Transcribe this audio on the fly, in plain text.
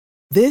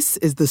This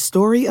is the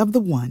story of the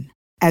one.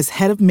 As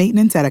head of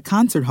maintenance at a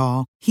concert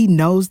hall, he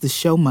knows the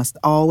show must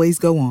always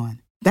go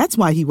on. That's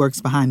why he works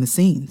behind the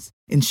scenes,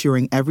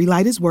 ensuring every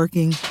light is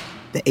working,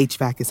 the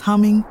HVAC is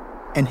humming,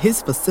 and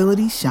his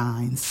facility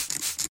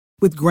shines.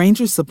 With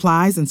Grainger's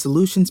supplies and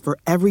solutions for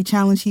every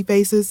challenge he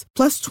faces,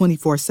 plus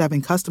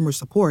 24/7 customer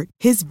support,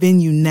 his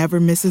venue never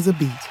misses a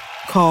beat.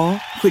 Call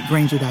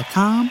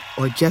quickgrainger.com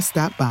or just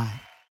stop by.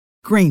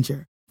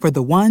 Grainger, for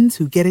the ones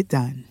who get it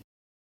done.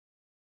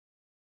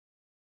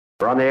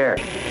 We're on the air.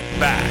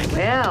 Back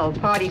Well,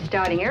 party's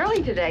starting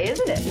early today,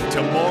 isn't it?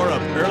 to more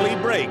of Early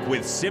Break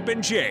with Sip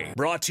and Jay,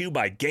 brought to you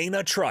by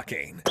Gaina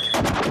Trucking.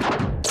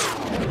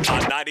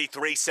 On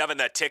 93.7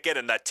 The Ticket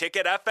and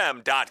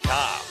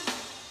theticketfm.com.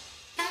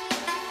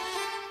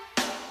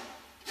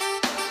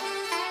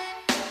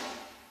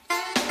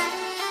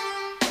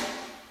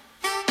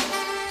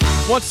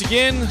 Once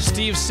again,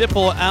 Steve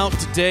Sipple out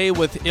today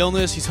with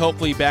illness. He's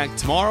hopefully back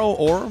tomorrow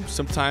or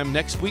sometime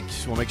next week.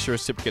 We'll make sure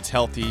Sip gets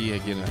healthy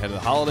again ahead of the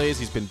holidays.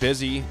 He's been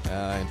busy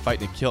and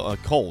fighting a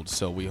cold,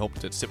 so we hope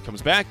that Sip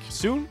comes back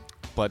soon,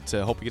 but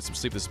hope you get some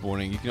sleep this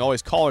morning. You can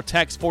always call or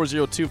text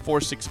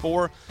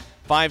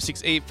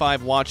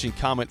 402-464-5685. Watch and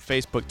comment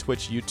Facebook,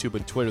 Twitch, YouTube,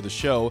 and Twitter. The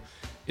show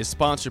is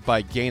sponsored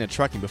by Gaina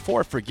Trucking.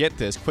 Before I forget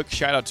this, quick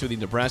shout-out to the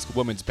Nebraska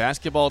women's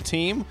basketball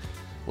team.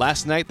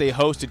 Last night they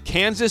hosted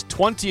Kansas,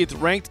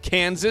 20th ranked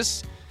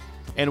Kansas,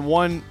 and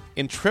won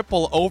in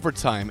triple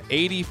overtime.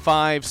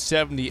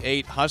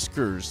 85-78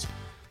 Huskers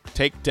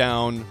take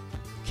down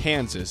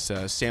Kansas.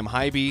 Sam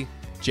Hybe,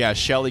 Jazz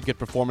Shelley, good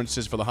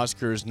performances for the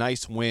Huskers.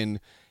 Nice win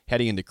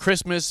heading into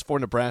Christmas for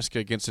Nebraska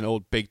against an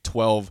old Big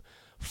 12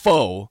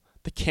 foe,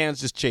 the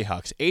Kansas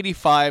Jayhawks.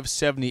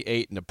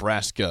 85-78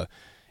 Nebraska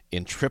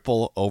in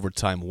triple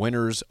overtime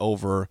winners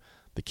over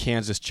the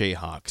Kansas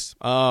Jayhawks.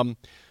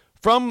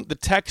 From the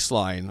text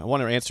line, I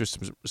want to answer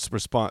some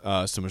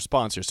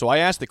response here. So I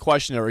asked the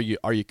question, are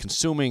you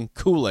consuming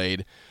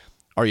Kool-Aid?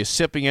 Are you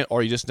sipping it, or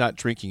are you just not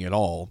drinking at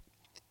all?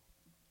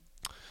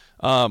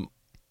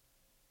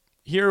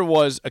 Here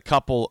was a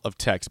couple of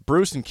texts.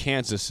 Bruce in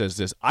Kansas says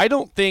this: I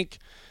don't think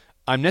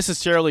I'm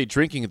necessarily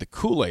drinking the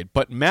Kool-Aid,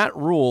 but Matt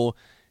Rhule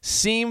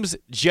seems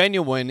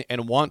genuine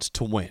and wants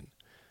to win.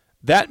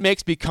 That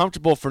makes me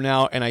comfortable for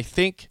now, and I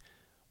think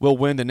we'll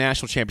win the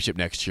national championship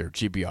next year.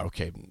 GBR.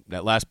 Okay,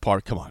 that last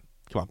part, come on,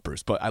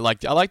 Bruce. But I like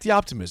the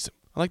optimism.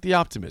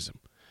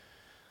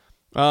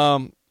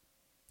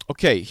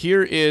 Okay,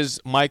 here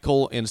is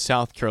Michael in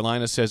South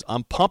Carolina. Says,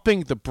 I'm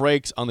pumping the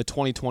brakes on the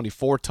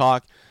 2024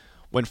 talk.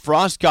 When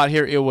Frost got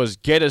here, it was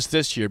get us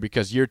this year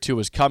because year 2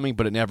 was coming,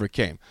 but it never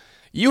came.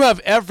 You have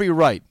every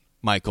right,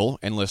 Michael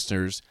and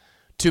listeners,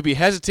 to be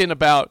hesitant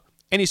about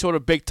any sort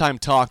of big-time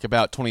talk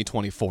about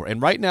 2024.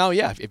 And right now,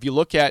 yeah, if you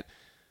look at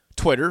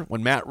Twitter,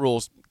 when Matt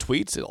Rhule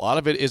tweets, a lot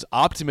of it is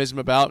optimism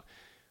about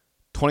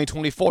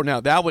 2024. Now,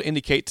 that would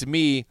indicate to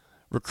me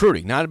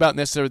recruiting, not about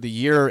necessarily the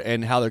year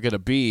and how they're going to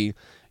be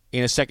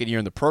in a second year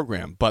in the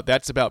program, but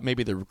that's about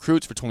maybe the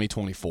recruits for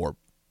 2024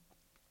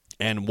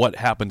 and what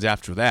happens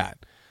after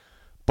that.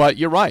 But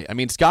you're right. I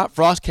mean, Scott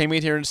Frost came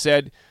in here and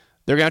said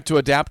they're going to have to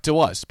adapt to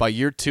us. By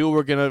year 2,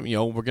 we're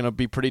gonna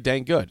be pretty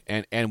dang good,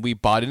 and we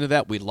bought into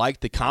that. We liked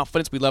the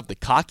confidence. We loved the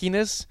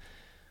cockiness.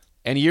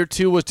 And year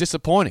 2 was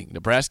disappointing.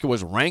 Nebraska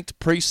was ranked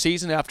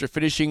preseason after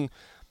finishing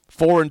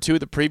 4-2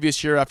 the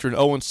previous year after an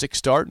 0-6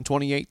 start in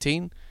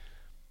 2018.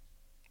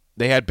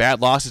 They had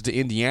bad losses to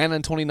Indiana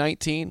in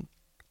 2019.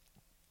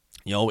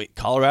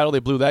 Colorado, they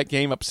blew that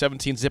game up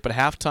 17-zip at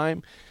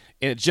halftime,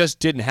 and it just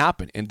didn't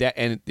happen. And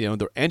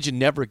their engine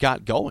never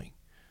got going.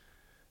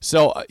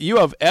 So you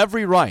have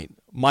every right,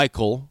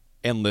 Michael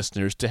and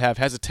listeners, to have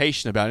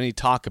hesitation about any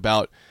talk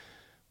about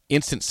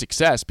instant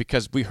success,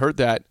 because we heard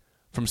that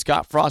from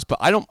Scott Frost. But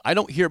I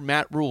don't hear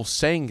Matt Rhule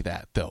saying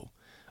that, though.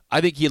 I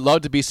think he'd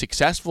love to be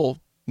successful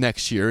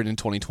next year and in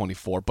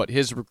 2024, but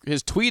his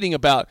tweeting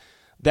about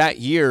that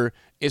year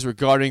is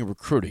regarding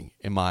recruiting,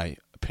 in my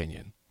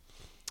opinion.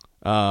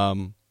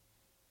 Another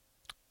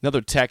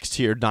text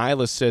here.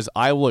 Nyla says,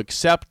 I will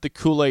accept the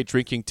Kool-Aid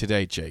drinking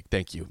today, Jake.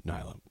 Thank you,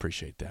 Nyla.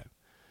 Appreciate that.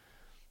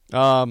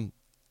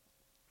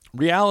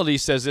 Reality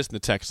says this in the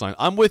text line.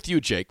 I'm with you,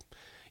 Jake.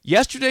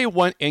 Yesterday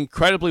went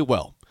incredibly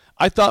well.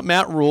 I thought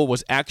Matt Rhule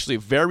was actually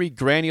very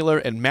granular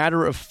and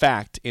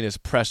matter-of-fact in his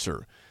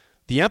presser.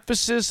 The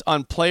emphasis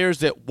on players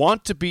that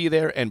want to be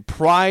there and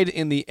pride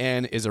in the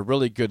end is a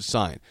really good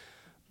sign.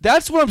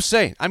 That's what I'm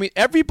saying. I mean,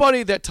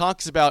 everybody that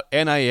talks about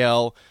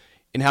NIL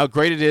and how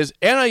great it is,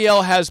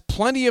 NIL has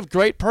plenty of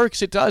great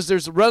perks. It does.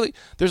 There's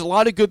a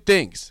lot of good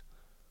things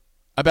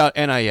about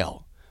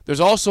NIL. There's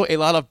also a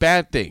lot of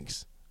bad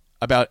things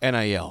about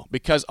NIL,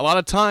 because a lot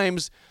of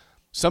times,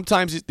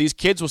 sometimes these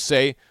kids will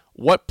say,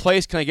 what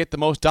place can I get the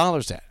most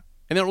dollars at?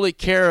 And they don't really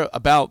care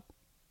about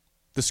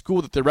the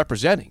school that they're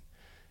representing.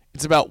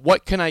 It's about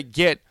what can I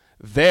get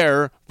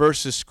there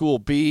versus school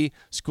B,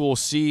 school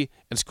C,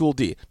 and school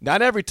D.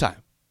 Not every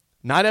time.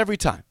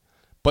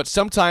 But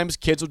sometimes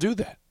kids will do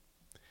that.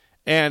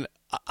 And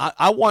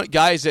I want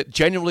guys that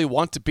genuinely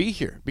want to be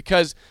here,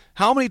 because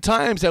how many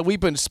times have we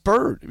been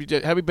spurred?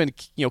 Have we been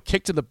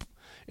kicked in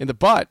the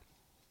butt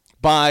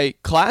by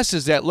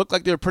classes that look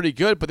like they're pretty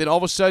good, but then all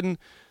of a sudden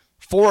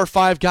 4 or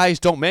 5 guys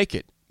don't make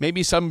it.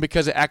 Maybe some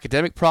because of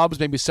academic problems,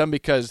 maybe some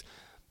because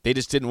they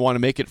just didn't want to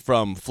make it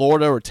from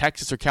Florida or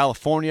Texas or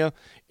California.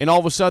 And all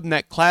of a sudden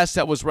that class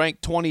that was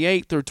ranked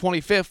 28th or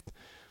 25th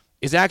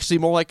is actually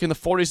more like in the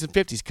 40s and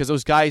 50s because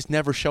those guys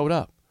never showed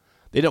up.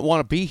 They didn't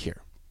want to be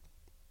here.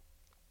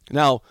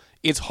 Now,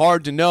 it's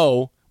hard to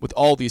know with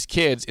all these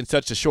kids in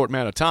such a short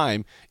amount of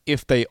time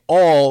if they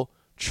all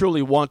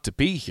truly want to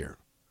be here.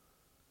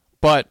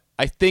 But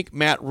I think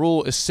Matt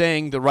Rhule is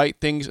saying the right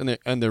things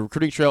on the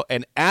recruiting trail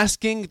and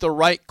asking the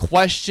right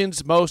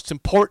questions most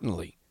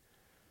importantly.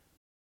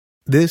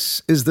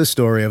 This is the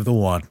story of the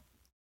one.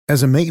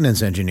 As a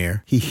maintenance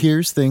engineer, he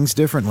hears things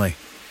differently.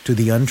 To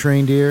the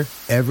untrained ear,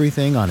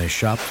 everything on his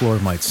shop floor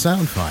might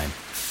sound fine,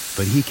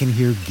 but he can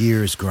hear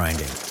gears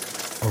grinding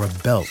or a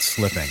belt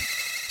slipping.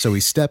 So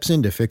he steps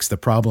in to fix the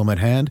problem at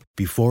hand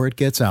before it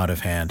gets out of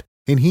hand.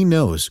 And he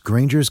knows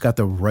Grainger's got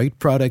the right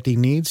product he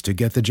needs to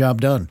get the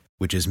job done,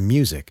 which is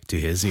music to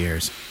his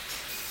ears.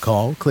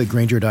 Call, click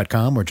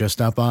Grainger.com, or just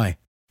stop by.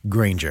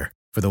 Grainger,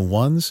 for the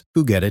ones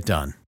who get it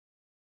done.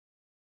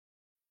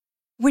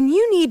 When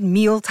you need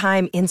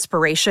mealtime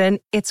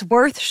inspiration, it's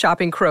worth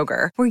shopping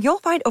Kroger, where you'll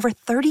find over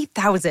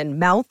 30,000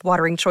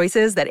 mouth-watering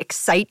choices that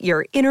excite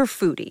your inner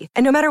foodie.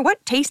 And no matter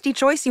what tasty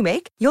choice you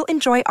make, you'll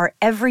enjoy our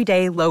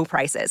everyday low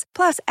prices,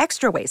 plus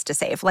extra ways to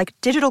save, like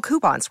digital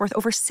coupons worth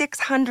over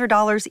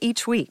 $600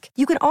 each week.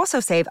 You can also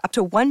save up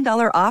to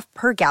 $1 off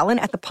per gallon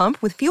at the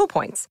pump with fuel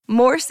points.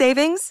 More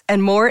savings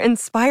and more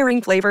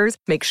inspiring flavors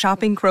make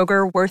shopping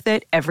Kroger worth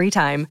it every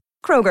time.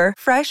 Kroger,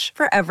 fresh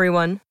for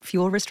everyone.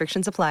 Fuel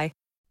restrictions apply.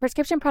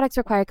 Prescription products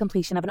require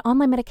completion of an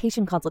online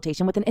medication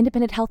consultation with an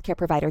independent healthcare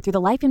provider through the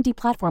LifeMD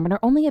platform and are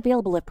only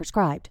available if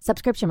prescribed.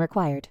 Subscription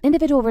required.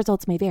 Individual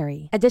results may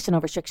vary.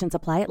 Additional restrictions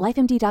apply at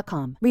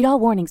lifemd.com. Read all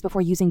warnings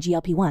before using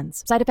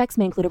GLP-1s. Side effects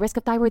may include a risk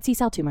of thyroid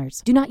C-cell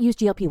tumors. Do not use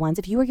GLP-1s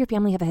if you or your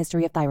family have a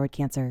history of thyroid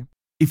cancer.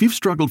 If you've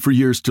struggled for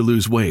years to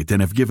lose weight and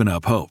have given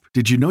up hope,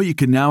 did you know you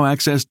can now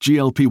access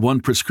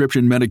GLP-1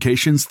 prescription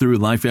medications through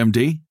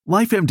LifeMD?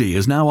 LifeMD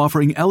is now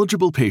offering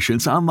eligible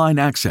patients online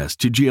access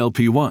to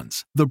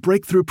GLP-1s, the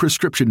breakthrough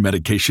prescription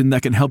medication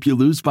that can help you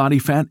lose body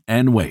fat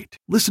and weight.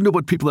 Listen to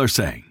what people are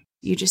saying.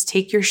 You just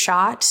take your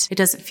shot. It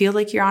doesn't feel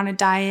like you're on a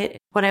diet.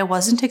 What I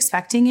wasn't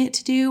expecting it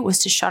to do was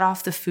to shut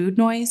off the food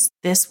noise.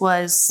 This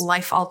was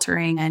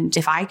life-altering, and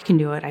if I can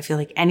do it, I feel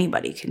like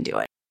anybody can do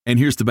it. And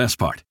here's the best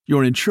part.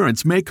 Your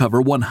insurance may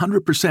cover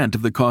 100%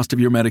 of the cost of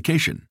your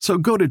medication. So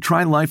go to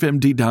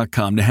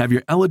TryLifeMD.com to have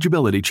your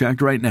eligibility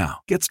checked right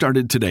now. Get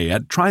started today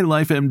at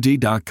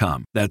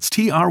TryLifeMD.com. That's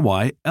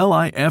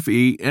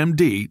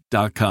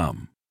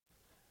TryLifeMD.com.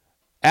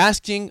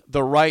 Asking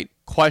the right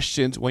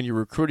questions when you're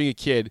recruiting a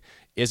kid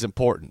is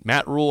important.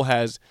 Matt Rhule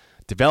has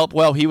developed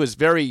well.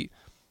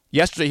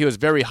 Yesterday he was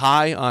very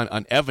high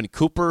on Evan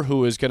Cooper,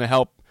 who is going to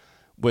help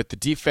with the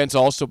defense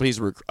also, but he's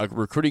a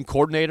recruiting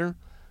coordinator.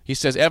 He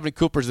says Evan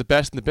Cooper is the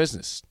best in the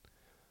business.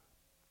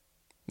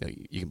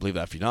 You can believe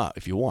that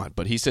if you want,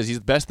 but he says he's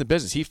the best in the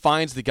business. He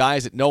finds the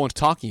guys that no one's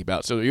talking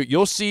about. So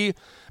you'll see.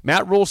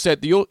 Matt Rhule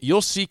said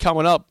you'll see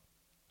coming up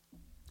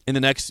in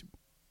the next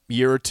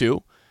year or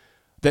two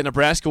that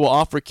Nebraska will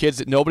offer kids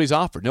that nobody's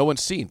offered, no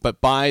one's seen. But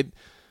by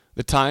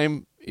the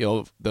time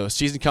the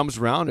season comes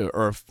around,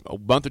 or a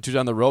month or two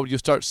down the road, you'll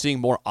start seeing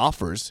more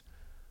offers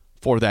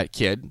for that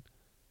kid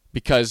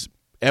because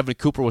Evan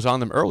Cooper was on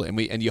them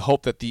early, and you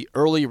hope that the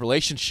early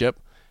relationship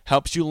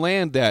helps you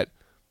land that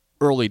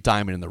early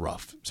diamond in the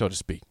rough, so to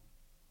speak.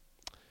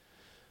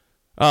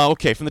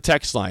 Okay, from the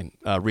text line,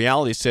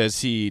 Reality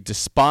says he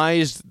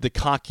despised the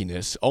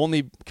cockiness.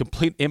 Only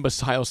complete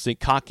imbeciles think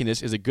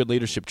cockiness is a good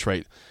leadership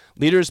trait.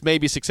 Leaders may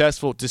be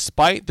successful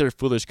despite their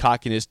foolish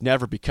cockiness,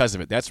 never because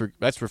of it.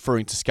 That's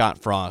referring to Scott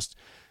Frost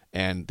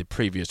and the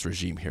previous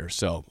regime here,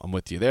 so I'm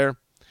with you there.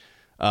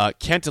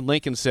 Kenton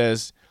Lincoln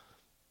says,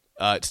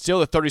 it's still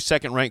the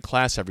 32nd ranked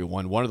class,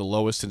 everyone. One of the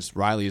lowest since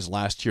Riley's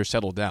last year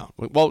settled down.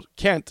 Well,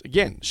 Kent,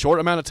 again, short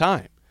amount of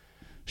time.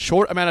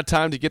 Short amount of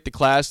time to get the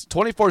class.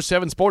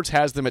 24/7 Sports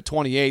has them at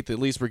 28th, at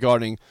least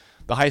regarding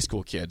the high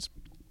school kids.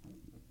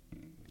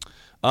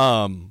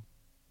 But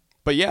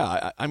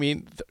yeah, I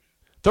mean,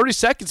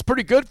 32nd is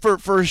pretty good for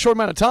a short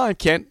amount of time,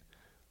 Kent.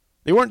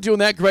 They weren't doing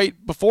that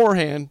great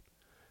beforehand.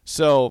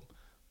 So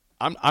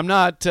I'm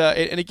not,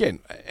 and again,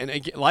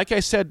 like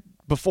I said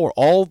before,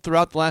 all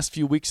throughout the last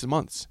few weeks and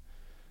months,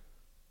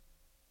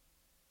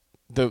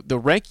 the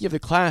ranking of the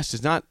class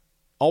does not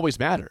always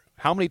matter.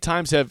 How many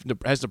times has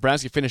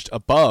Nebraska finished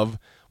above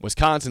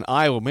Wisconsin,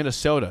 Iowa,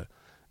 Minnesota,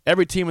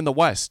 every team in the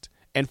West,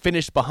 and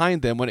finished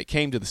behind them when it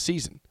came to the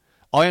season?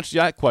 I'll answer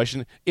that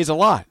question is a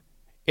lot.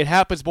 It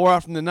happens more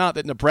often than not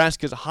that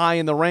Nebraska's high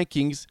in the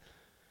rankings,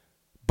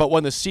 but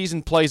when the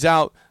season plays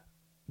out,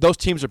 those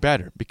teams are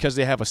better because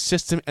they have a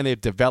system and they've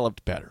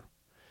developed better.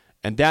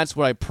 And that's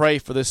what I pray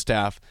for this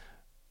staff,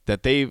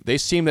 that they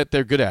seem that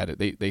they're good at it.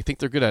 They think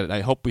they're good at it.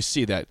 I hope we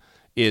see that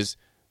is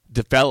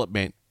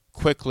development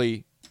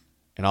quickly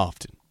and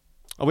often.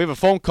 We have a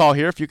phone call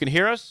here. If you can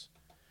hear us,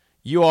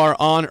 You are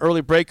on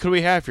early break. Who do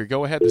we have here?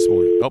 Go ahead this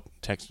morning. Oh,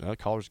 text.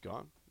 Caller's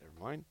gone. Never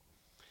mind.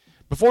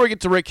 Before we get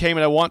to Rick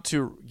Heyman, I want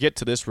to get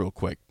to this real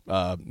quick.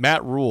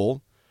 Matt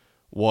Rhule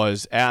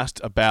was asked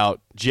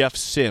about Jeff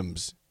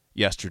Sims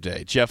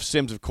yesterday. Jeff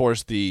Sims, of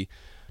course, the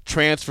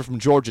transfer from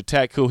Georgia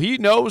Tech, who he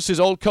knows his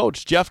old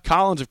coach. Jeff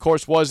Collins, of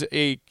course, was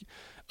a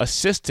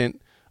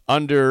assistant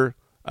under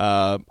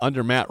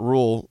Matt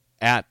Rhule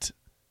at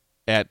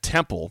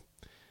Temple.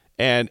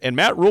 And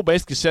Matt Rhule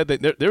basically said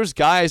that there's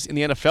guys in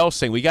the NFL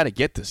saying, we got to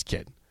get this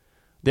kid.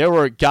 There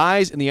were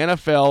guys in the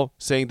NFL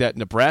saying that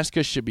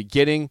Nebraska should be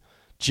getting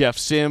Jeff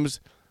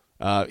Sims.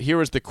 Here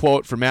is the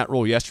quote from Matt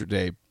Rhule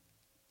yesterday.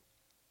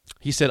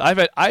 He said,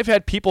 I've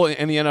had people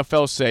in the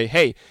NFL say,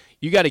 hey,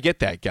 you got to get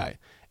that guy.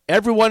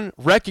 Everyone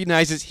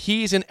recognizes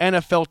he's an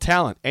NFL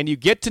talent, and you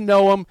get to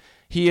know him.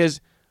 His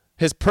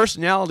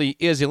personality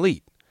is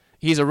elite.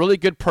 He's a really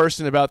good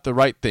person about the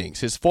right things.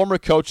 His former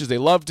coaches, they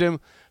loved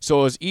him, so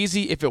it was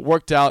easy if it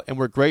worked out, and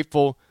we're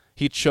grateful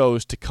he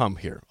chose to come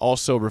here.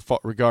 Also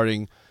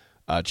regarding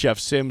Jeff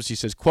Sims, he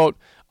says, quote,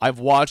 I've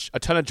watched a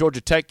ton of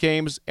Georgia Tech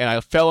games, and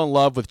I fell in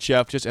love with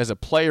Jeff just as a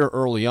player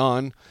early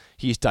on.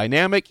 He's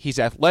dynamic, he's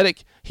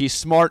athletic, he's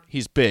smart,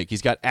 he's big,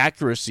 he's got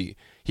accuracy.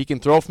 He can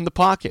throw from the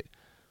pocket.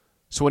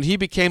 So when he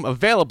became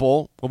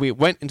available, when we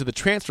went into the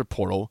transfer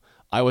portal,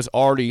 I was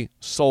already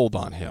sold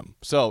on him.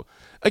 So,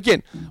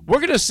 again, we're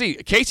going to see.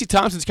 Casey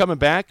Thompson's coming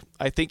back.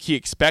 I think he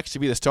expects to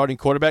be the starting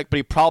quarterback, but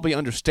he probably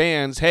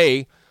understands,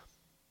 hey,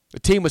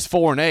 the team was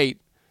 4-8.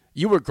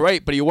 You were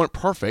great, but you weren't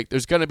perfect.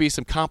 There's going to be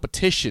some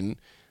competition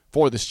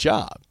for this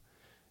job.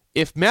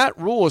 If Matt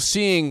Rhule is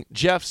seeing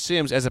Jeff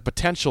Sims as a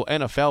potential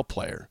NFL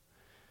player,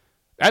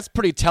 that's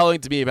pretty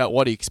telling to me about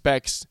what he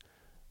expects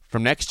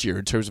from next year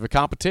in terms of a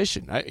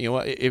competition.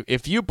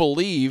 If you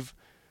believe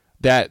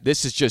that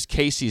this is just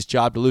Casey's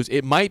job to lose,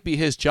 it might be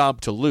his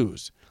job to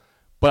lose.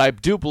 But I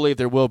do believe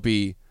there will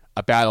be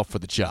a battle for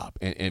the job.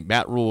 And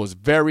Matt Rhule is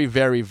very,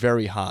 very,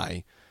 very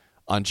high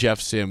on Jeff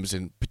Sims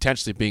and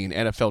potentially being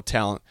an NFL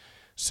talent.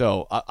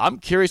 So I'm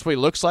curious what he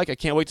looks like. I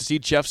can't wait to see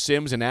Jeff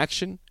Sims in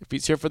action if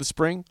he's here for the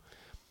spring.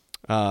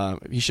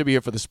 He should be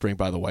here for the spring,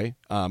 by the way.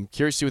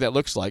 Curious to see what that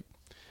looks like.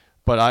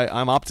 But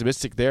I'm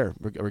optimistic there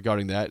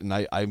regarding that.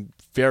 And I'm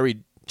very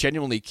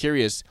genuinely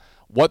curious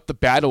what the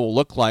battle will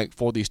look like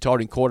for the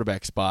starting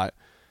quarterback spot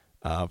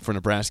for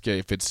Nebraska,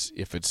 if it's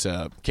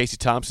Casey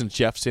Thompson,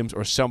 Jeff Sims,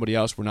 or somebody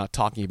else we're not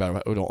talking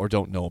about or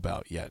don't know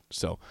about yet.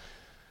 So,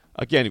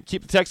 again,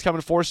 keep the text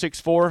coming,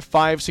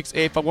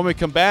 464-5685. When we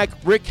come back,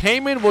 Rick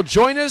Heyman will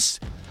join us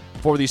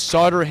for the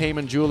Sauter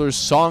Heyman Jewelers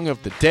Song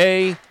of the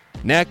Day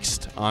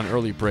next on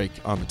Early Break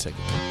on the Ticket.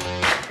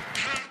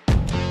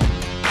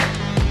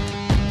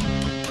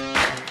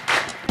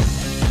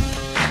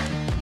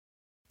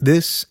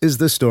 This is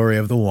the story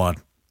of the one.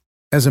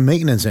 As a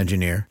maintenance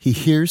engineer, he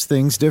hears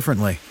things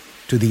differently.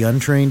 To the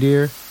untrained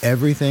ear,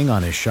 everything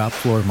on his shop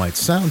floor might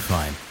sound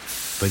fine,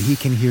 but he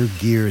can hear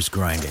gears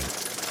grinding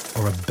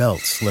or a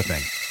belt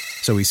slipping.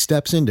 So he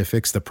steps in to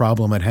fix the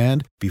problem at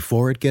hand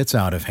before it gets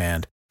out of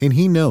hand. And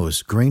he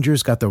knows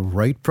Grainger's got the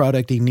right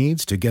product he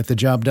needs to get the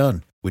job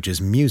done, which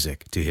is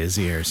music to his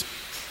ears.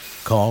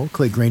 Call,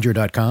 click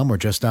Grainger.com, or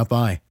just stop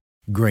by.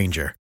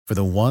 Grainger, for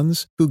the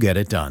ones who get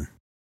it done.